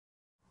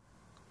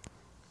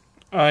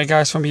Hi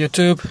guys from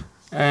YouTube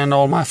and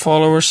all my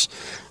followers.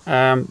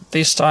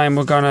 This time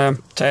we're gonna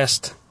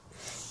test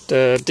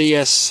the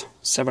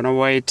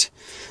DS708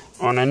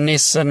 on a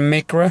Nissan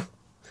Micra.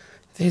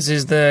 This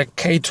is the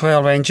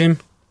K12 engine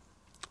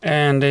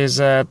and is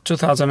a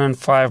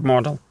 2005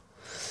 model.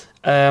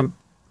 The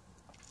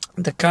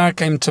car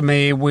came to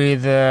me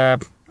with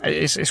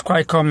it's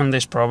quite common,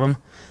 this problem,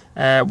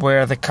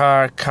 where the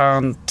car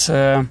can't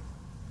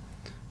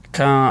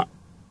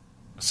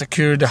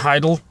secure the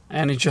idle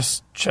and it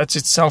just shuts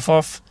itself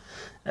off.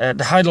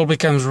 The idle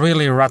becomes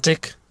really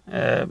erratic.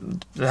 The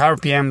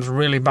RPMs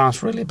really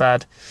bounce really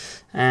bad,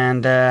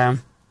 and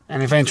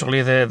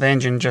eventually the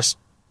engine just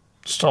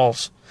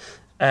stalls.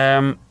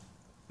 The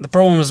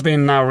problem has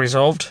been now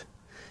resolved.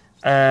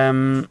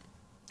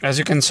 As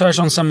you can search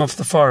on some of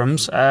the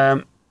forums,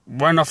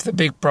 one of the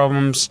big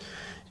problems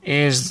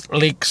is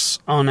leaks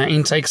on an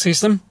intake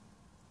system,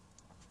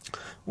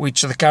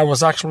 which the car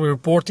was actually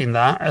reporting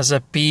that as a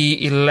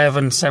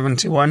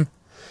P1171.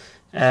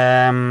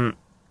 All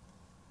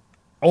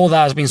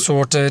that has been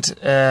sorted,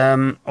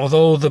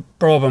 although the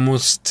problem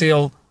was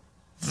still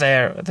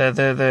there.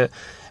 The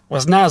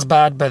was not as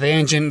bad, but the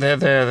engine, the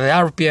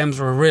RPMs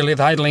were really,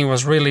 the idling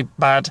was really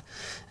bad,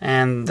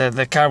 and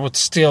the car would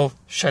still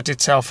shut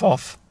itself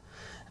off.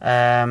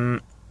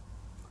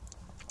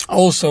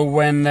 Also,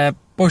 when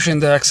pushing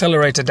the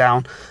accelerator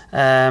down,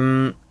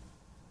 the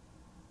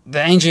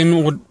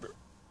engine would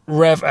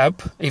rev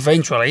up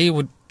eventually. It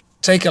would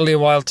take a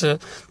little while to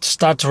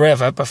start to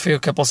rev up, a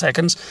couple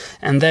seconds,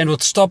 and then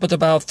would stop at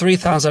about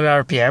 3,000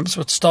 RPMs,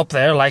 would stop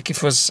there like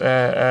it was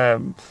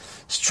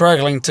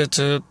struggling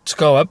to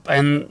go up,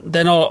 and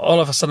then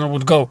all of a sudden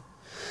would go.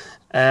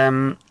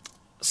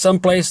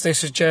 Someplace they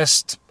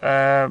suggest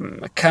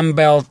cam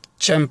belt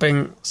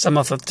jumping some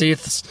of the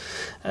teeths.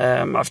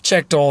 I've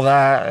checked all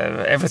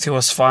that, everything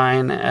was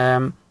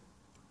fine.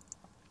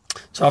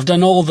 So I've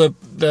done all the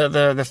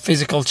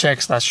physical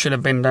checks that should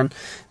have been done.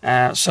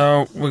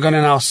 So we're going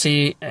to now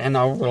see, and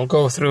we'll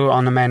go through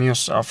on the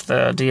menus of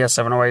the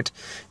DS708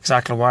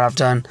 exactly what I've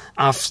done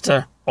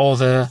after all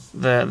the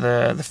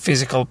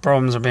physical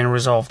problems have been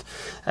resolved.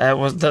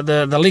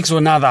 The leaks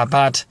were not that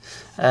bad,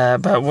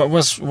 but what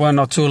was one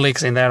or two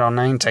leaks in there on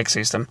the intake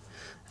system.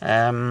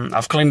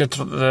 I've cleaned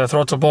the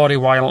throttle body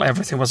while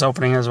everything was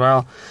opening as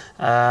well.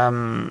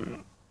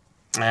 And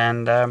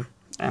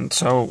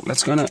so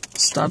let's gonna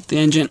start the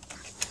engine.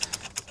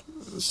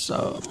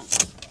 So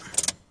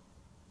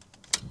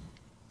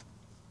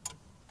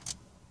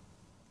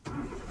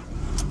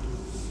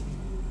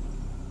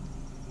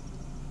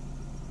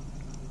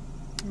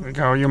there we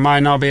go. You might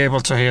not be able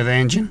to hear the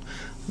engine,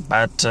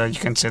 but you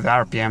can see the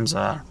RPMs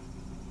are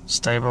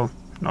stable,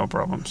 no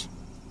problems.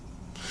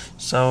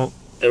 So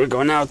there we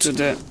go. Now to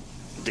the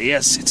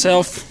DS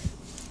itself.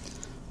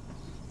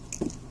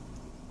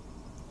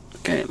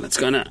 Okay, let's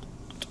go now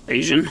to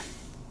Asian.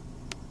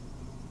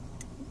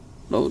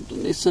 Load the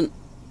Nissan.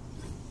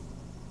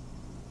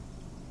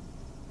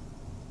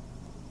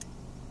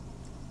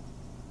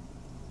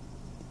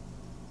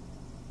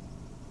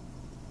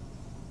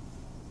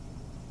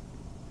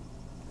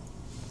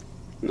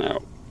 Now,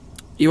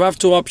 you have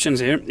two options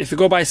here. If you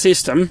go by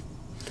system,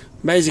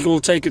 basically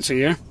will take it to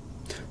here.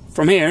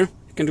 From here,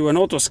 you can do an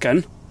auto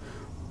scan,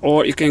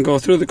 or you can go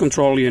through the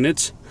control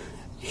units.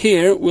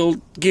 Here will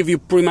give you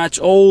pretty much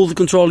all the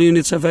control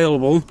units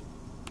available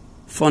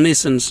for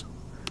Nissans.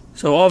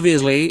 So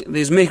obviously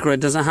this Micra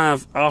doesn't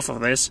have half of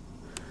this,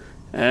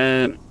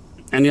 and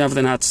you have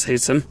the NAT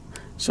system.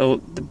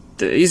 So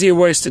the easier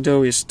ways to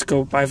do is to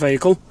go by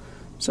vehicle.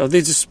 So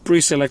this is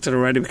pre-selected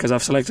already because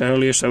I've selected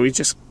earlier, so it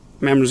just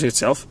remembers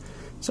itself.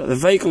 So the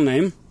vehicle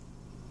name,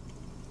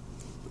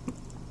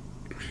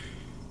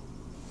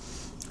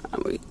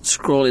 and we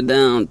scroll it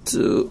down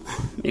to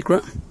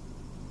Micra.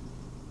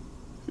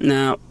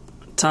 Now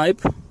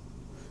type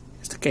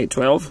is the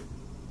K12,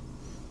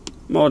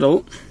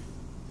 model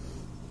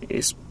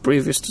is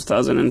previous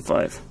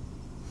 2005.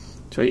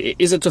 So it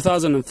is a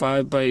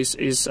 2005, but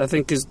is I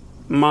think is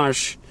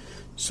March.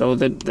 So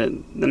the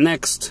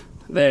next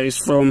there is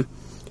from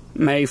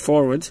May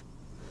forward.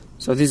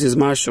 So this is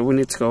March, so we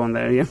need to go on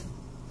there, yeah.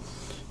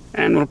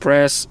 And we'll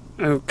press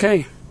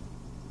OK.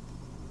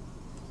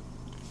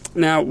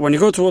 Now, when you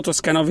go to auto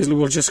scan, obviously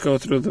we'll just go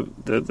through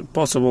the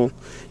possible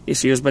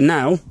issues. But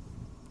now,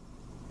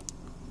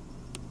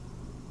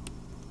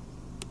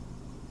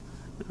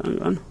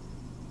 hang on.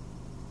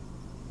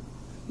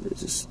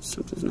 This is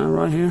something's not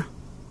right here.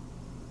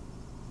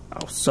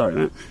 Oh, sorry,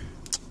 man.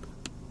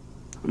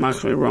 I'm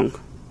actually wrong.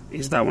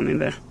 Is that one in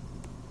there?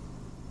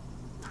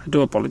 I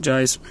do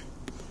apologize.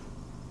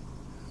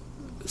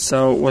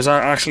 So was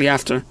I actually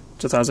after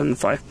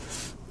 2005?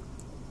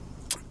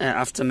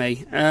 After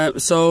May.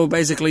 So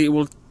basically, it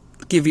will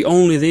give you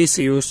only the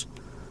ECUs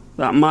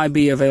that might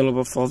be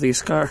available for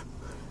this car.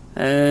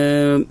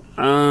 I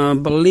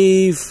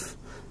believe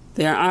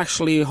they are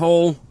actually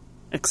whole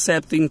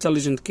except the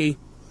intelligent key,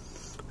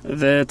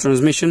 the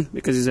transmission,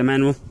 because it's a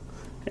manual,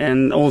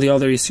 and all the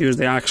other ECUs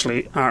they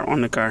actually are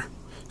on the car,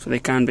 so they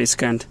can be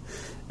scanned.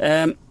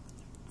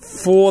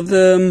 For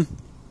the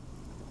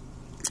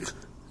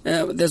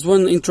there's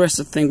one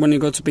interesting thing when you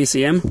go to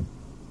PCM.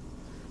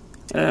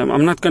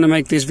 I'm not going to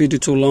make this video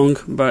too long,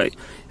 but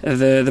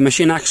the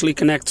machine actually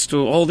connects to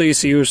all the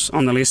ECUs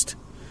on the list,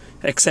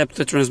 except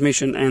the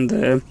transmission and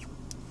the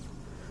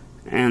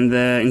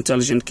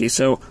intelligent key.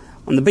 So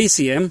on the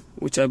BCM,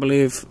 which I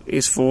believe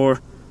is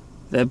for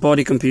the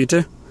body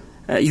computer,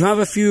 you have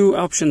a few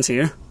options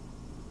here,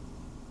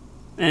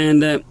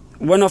 and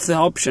one of the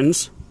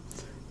options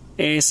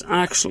is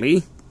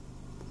actually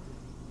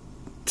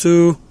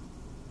to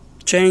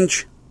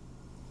change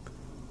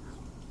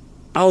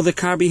how the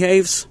car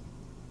behaves.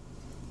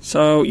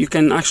 So you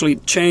can actually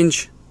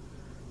change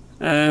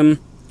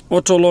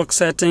auto lock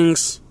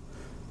settings,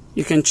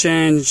 you can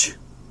change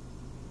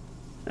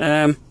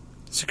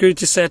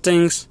security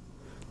settings,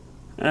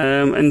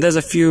 and there's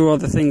a few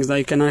other things that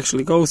you can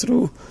actually go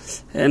through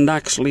and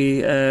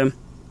actually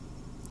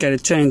get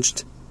it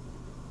changed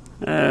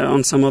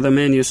on some other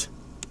menus.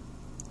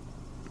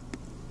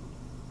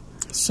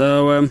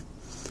 So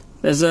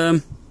there's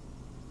a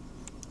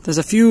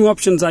few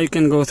options that you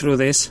can go through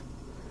this.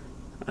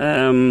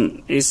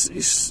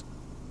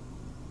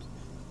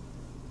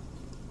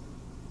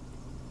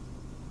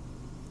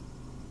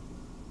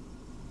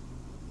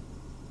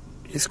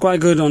 It's quite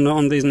good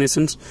on these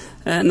Nissans.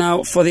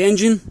 Now for the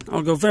engine,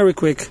 I'll go very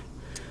quick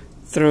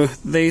through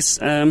this.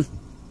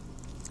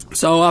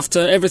 So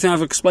after everything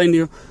I've explained to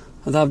you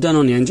that I've done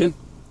on the engine,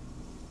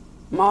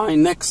 my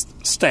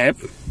next step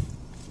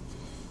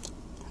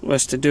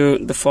was to do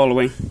the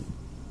following.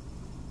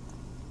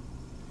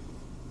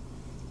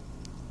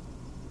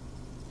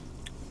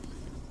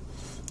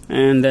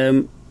 And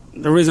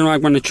the reason why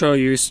I'm going to show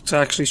you is to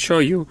actually show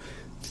you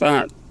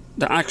that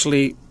the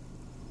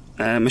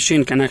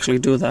machine can actually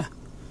do that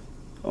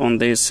on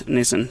these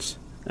Nissans.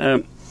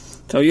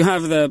 So you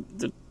have the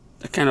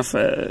kind of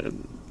the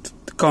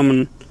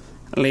common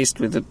list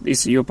with the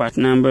ECU part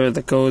number,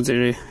 the codes,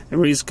 the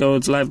release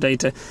codes, live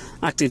data,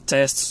 active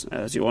tests,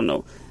 as you all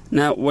know.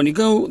 Now when you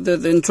go,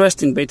 the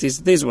interesting bit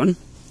is this one,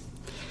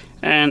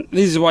 and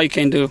this is what you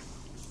can do.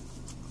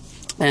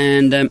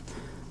 And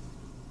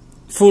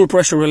full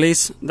pressure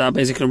release, that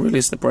basically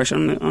releases the pressure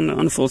on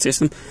the full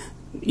system.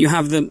 You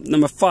have the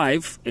number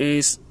 5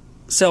 is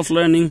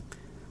self-learning.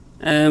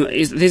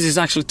 This is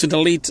actually to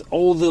delete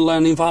all the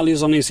learning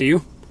values on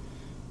ECU.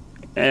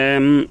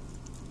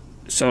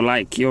 So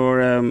like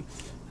your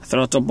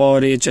throttle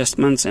body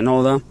adjustments and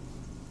all that.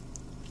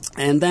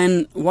 And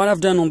then what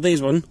I've done on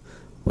this one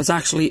was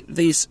actually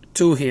these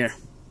two here.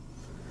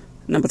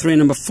 Number 3 and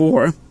number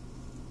 4.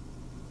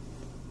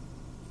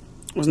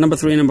 Was number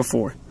 3 and number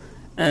 4.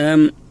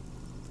 No,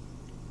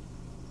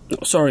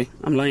 sorry,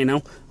 I'm lying now.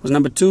 It was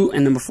number 2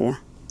 and number 4.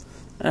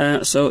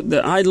 So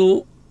the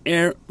idle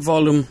air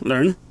volume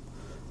learn,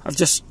 I've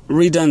just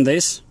redone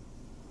this,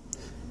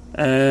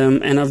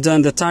 and I've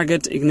done the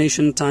target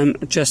ignition time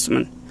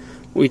adjustment,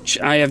 which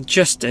I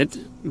adjusted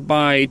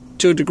by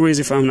 2 degrees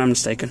if I'm not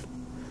mistaken.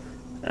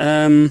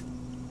 And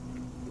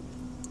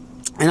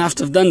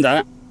after I've done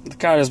that, the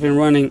car has been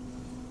running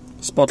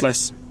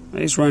spotless.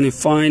 It's running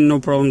fine, no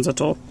problems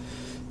at all.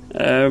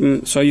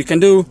 So you can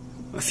do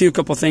a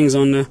couple things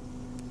on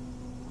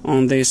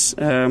this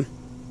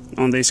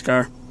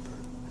car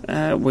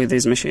with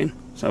this machine.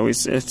 So I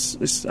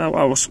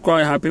was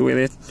quite happy with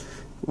it,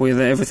 with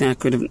everything I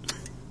could have.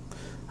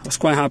 I was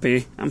quite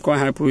happy. I'm quite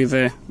happy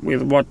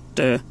with what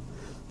the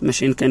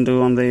machine can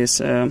do on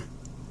these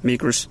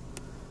Micras.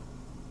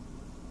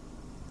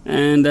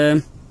 And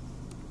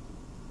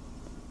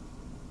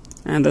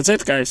that's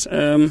it, guys.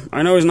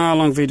 I know it's not a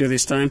long video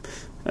this time.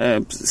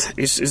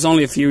 It's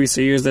only a few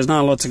ECUs. There's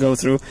not a lot to go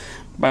through,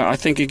 but I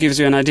think it gives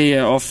you an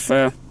idea of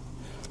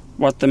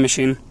what the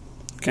machine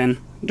can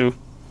do,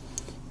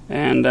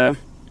 and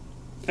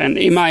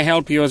it might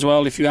help you as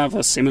well if you have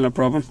a similar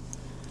problem.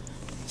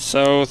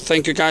 So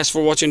thank you guys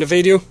for watching the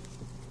video.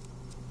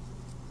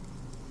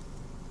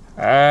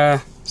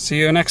 See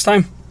you next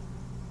time.